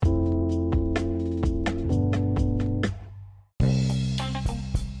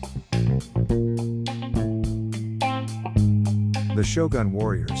the Shogun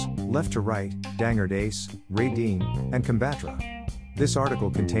warriors, left to right, Dangard Ace, Raideen, and Combatra. This article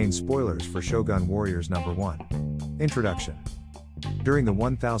contains spoilers for Shogun Warriors number 1. Introduction. During the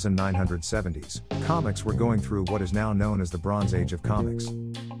 1970s, comics were going through what is now known as the Bronze Age of comics.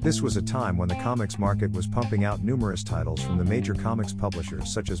 This was a time when the comics market was pumping out numerous titles from the major comics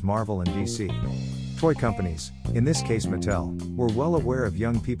publishers such as Marvel and DC. Toy companies, in this case Mattel, were well aware of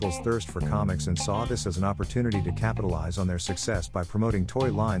young people's thirst for comics and saw this as an opportunity to capitalize on their success by promoting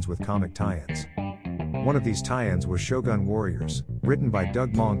toy lines with comic tie-ins. One of these tie-ins was Shogun Warriors, written by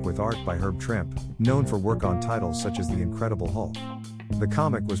Doug Monk with art by Herb Trimpe, known for work on titles such as The Incredible Hulk. The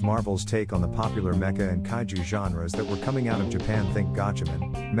comic was Marvel's take on the popular mecha and kaiju genres that were coming out of Japan. Think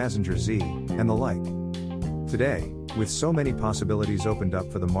Gatchaman, Mazinger Z, and the like. Today, with so many possibilities opened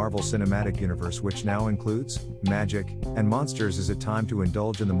up for the Marvel Cinematic Universe, which now includes magic and monsters, is it time to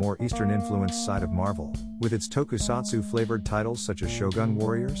indulge in the more Eastern-influenced side of Marvel, with its tokusatsu-flavored titles such as Shogun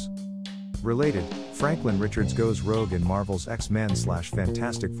Warriors? Related, Franklin Richards goes rogue in Marvel's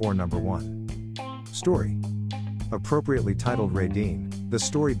X-Men/Fantastic Four number 1. Story. Appropriately titled Raideen, the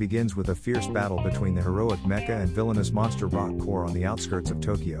story begins with a fierce battle between the heroic mecha and villainous monster Rock Core on the outskirts of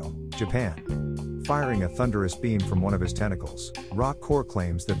Tokyo, Japan. Firing a thunderous beam from one of his tentacles, Rock Core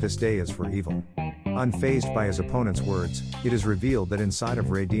claims that this day is for evil. Unfazed by his opponent's words, it is revealed that inside of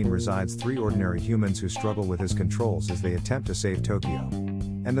Raideen resides 3 ordinary humans who struggle with his controls as they attempt to save Tokyo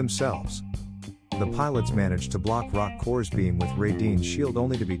and themselves. The pilots manage to block Rock Core's beam with Raideen's shield,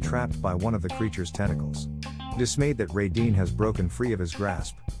 only to be trapped by one of the creature's tentacles. Dismayed that Raideen has broken free of his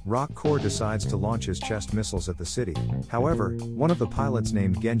grasp, Rock Core decides to launch his chest missiles at the city. However, one of the pilots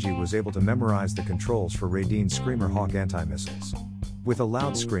named Genji was able to memorize the controls for Raideen's Screamer Hawk anti-missiles. With a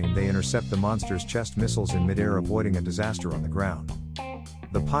loud scream, they intercept the monster's chest missiles in midair, avoiding a disaster on the ground.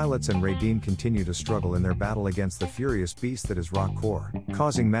 The pilots and Raideen continue to struggle in their battle against the furious beast that is Rock Core,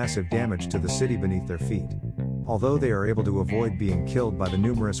 causing massive damage to the city beneath their feet. Although they are able to avoid being killed by the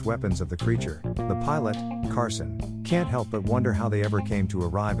numerous weapons of the creature, the pilot, Carson, can't help but wonder how they ever came to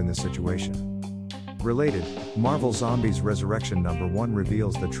arrive in this situation. Related, Marvel Zombies Resurrection number 1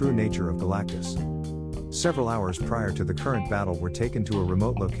 reveals the true nature of Galactus. Several hours prior to the current battle, we're taken to a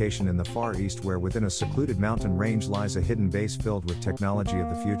remote location in the Far East where within a secluded mountain range lies a hidden base filled with technology of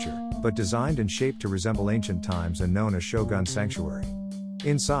the future, but designed and shaped to resemble ancient times and known as Shogun Sanctuary.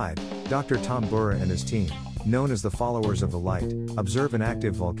 Inside, Dr. Tom Burra and his team, known as the Followers of the Light, observe an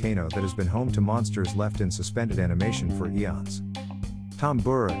active volcano that has been home to monsters left in suspended animation for eons. Tom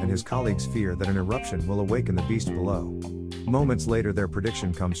Burra and his colleagues fear that an eruption will awaken the beast below. Moments later, their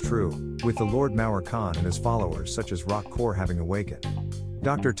prediction comes true, with the Lord Mauer Khan and his followers such as Rock Core having awakened.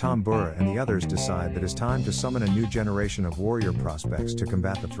 Dr. Tom Burra and the others decide that it's time to summon a new generation of warrior prospects to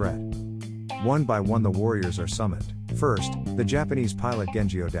combat the threat. One by one the warriors are summoned. First, the Japanese pilot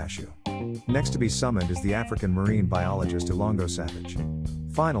Genji Odashu. Next to be summoned is the African marine biologist Ilongo Savage.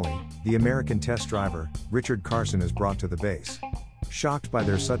 Finally, the American test driver, Richard Carson, is brought to the base. Shocked by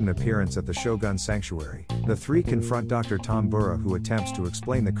their sudden appearance at the Shogun Sanctuary, the 3 confront Dr. Tom Burra, who attempts to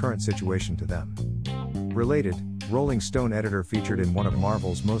explain the current situation to them. Related, Rolling Stone editor featured in one of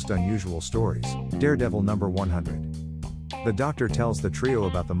Marvel's most unusual stories, Daredevil number 100. The Doctor tells the trio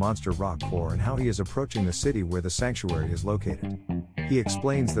about the monster Rock Core and how he is approaching the city where the sanctuary is located. He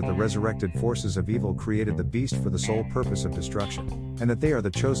explains that the resurrected forces of evil created the beast for the sole purpose of destruction, and that they are the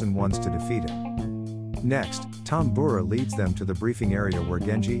chosen ones to defeat him. Next, Tom Burra leads them to the briefing area where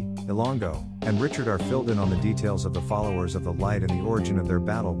Genji, Ilongo, and Richard are filled in on the details of the Followers of the Light and the origin of their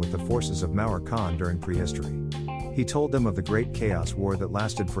battle with the forces of Mauer Khan during prehistory. He told them of the Great Chaos War that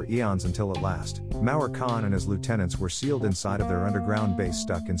lasted for eons until at last, Mauer Khan and his lieutenants were sealed inside of their underground base,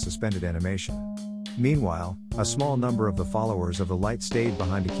 stuck in suspended animation. Meanwhile, a small number of the Followers of the Light stayed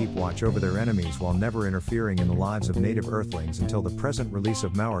behind to keep watch over their enemies while never interfering in the lives of native Earthlings until the present release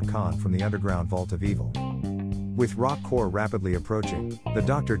of Mauer Khan from the underground vault of evil. With Rock Core rapidly approaching, the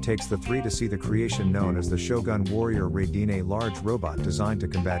Doctor takes the 3 to see the creation known as the Shogun Warrior Raideen, a large robot designed to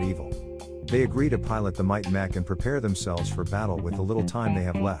combat evil. They agree to pilot the Might Mech and prepare themselves for battle with the little time they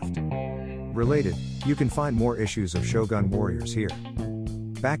have left. Related, you can find more issues of Shogun Warriors here.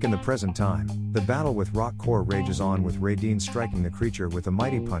 Back in the present time, the battle with Rock Core rages on, with Raideen striking the creature with a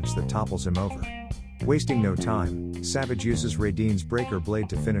mighty punch that topples him over. Wasting no time, Savage uses Raideen's breaker blade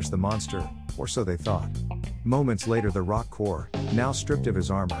to finish the monster, or so they thought. Moments later, the Rock Core, now stripped of his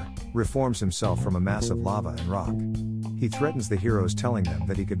armor, reforms himself from a mass of lava and rock. He threatens the heroes, telling them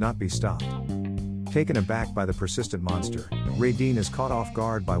that he could not be stopped. Taken aback by the persistent monster, Raideen is caught off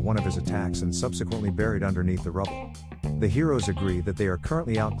guard by one of his attacks and subsequently buried underneath the rubble. The heroes agree that they are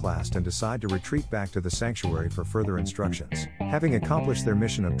currently outclassed and decide to retreat back to the sanctuary for further instructions, having accomplished their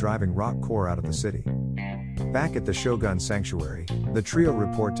mission of driving rock core out of the city. Back at the Shogun sanctuary, the trio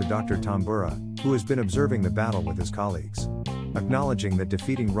report to Dr. Tambura, who has been observing the battle with his colleagues. Acknowledging that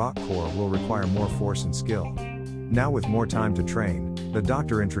defeating rock core will require more force and skill. Now with more time to train, the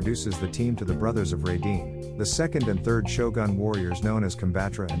doctor introduces the team to the brothers of Raideen, the second and third Shogun warriors known as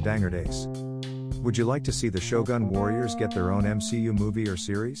Combatra and Dangered Ace. Would you like to see the Shogun warriors get their own MCU movie or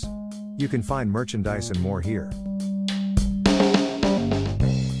series? You can find merchandise and more here.